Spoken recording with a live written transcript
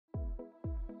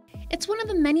It's one of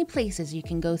the many places you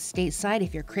can go stateside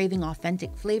if you're craving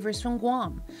authentic flavors from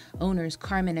Guam. Owners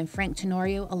Carmen and Frank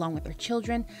Tenorio, along with their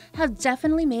children, have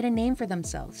definitely made a name for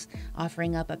themselves,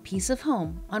 offering up a piece of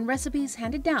home on recipes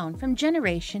handed down from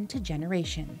generation to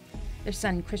generation. Their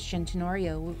son Christian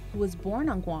Tenorio, who was born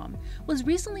on Guam, was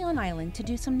recently on island to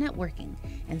do some networking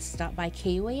and stopped by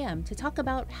KUAM to talk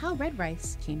about how red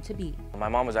rice came to be. My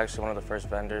mom was actually one of the first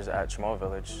vendors at Chamorro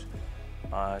Village.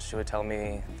 She would tell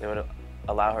me they would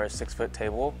allow her a 6-foot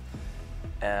table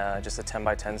and just a 10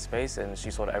 by 10 space, and she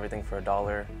sold everything for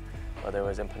 $1, whether it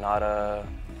was empanada,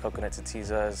 coconut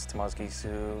tatizas, tamales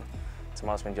gisu,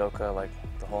 tamales mandioca, like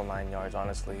the whole 9 yards,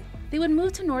 honestly. They would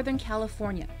move to Northern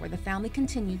California, where the family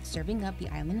continued serving up the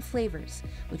island flavors,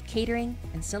 with catering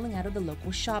and selling out of the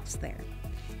local shops there.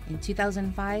 In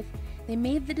 2005, they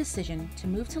made the decision to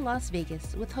move to Las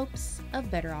Vegas with hopes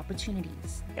of better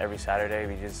opportunities. Every Saturday,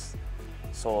 we just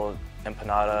sold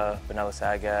empanada, vanilla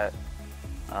sagat,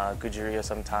 gujaria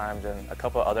sometimes, and a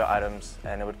couple of other items,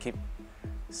 and it would keep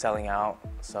selling out.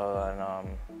 So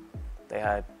they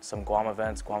had some Guam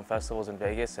events, Guam festivals in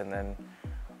Vegas, and then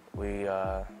we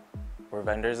were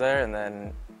vendors there, and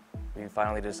then we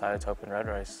finally decided to open Red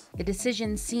Rice. The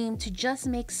decision seemed to just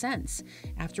make sense.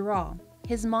 After all,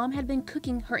 his mom had been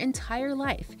cooking her entire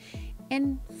life,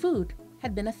 and food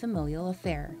had been a familial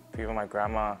affair. Even my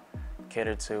grandma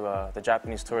catered to the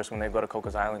Japanese tourists when they go to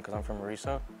Cocos Island, because I'm from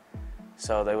Mauricio.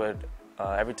 So they would,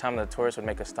 every time the tourists would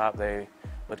make a stop, they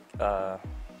would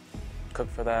cook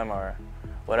for them or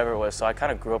whatever it was. So I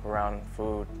kind of grew up around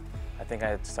food. I think I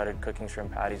had started cooking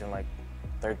shrimp patties in like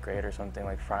 3rd grade or something,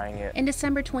 like frying it. In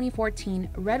December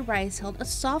 2014, Red Rice held a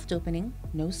soft opening,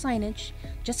 no signage,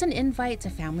 just an invite to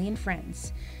family and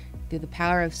friends. Through the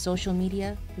power of social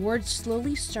media, word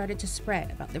slowly started to spread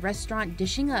about the restaurant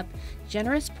dishing up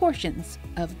generous portions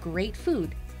of great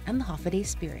food and the Hafa Adai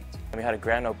Spirit. We had a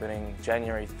grand opening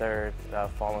January 3rd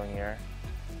following year,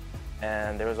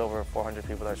 and there was over 400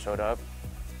 people that showed up,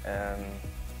 and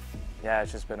yeah,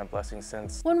 it's just been a blessing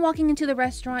since. When walking into the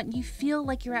restaurant, you feel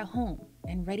like you're at home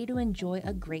and ready to enjoy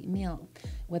a great meal,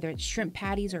 whether it's shrimp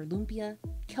patties or lumpia,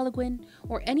 kelaguen,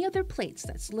 or any other plates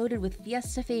that's loaded with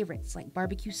fiesta favorites like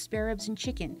barbecue spare ribs and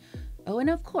chicken. Oh, and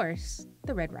of course,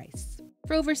 the red rice.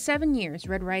 For over 7 years,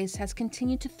 Red Rice has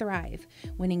continued to thrive,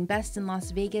 winning Best in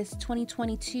Las Vegas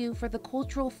 2022 for the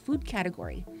cultural food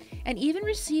category, and even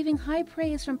receiving high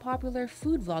praise from popular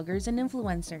food vloggers and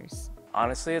influencers.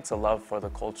 Honestly, it's a love for the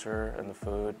culture and the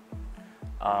food.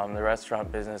 The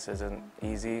restaurant business isn't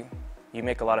easy. You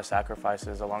make a lot of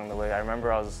sacrifices along the way. I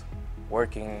remember I was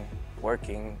working.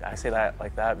 I say that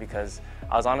like that because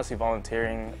I was honestly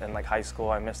volunteering in like high school.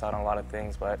 I missed out on a lot of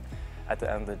things, but at the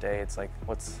end of the day, it's like,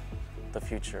 what's the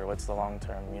future? What's the long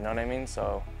term? You know what I mean?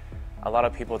 So a lot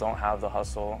of people don't have the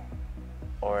hustle,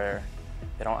 or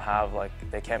they don't have, like,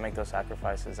 they can't make those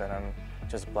sacrifices, and I'm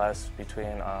just blessed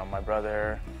between my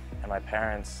brother and my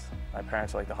parents. My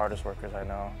parents are like the hardest workers I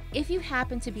know. If you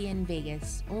happen to be in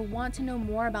Vegas or want to know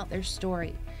more about their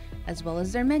story, as well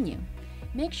as their menu,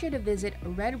 make sure to visit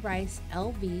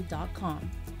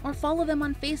redricelv.com or follow them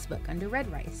on Facebook under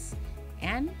Red Rice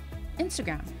and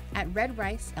Instagram at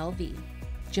redricelv.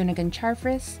 Joan Aguon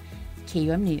Charfauros,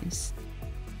 KUM News.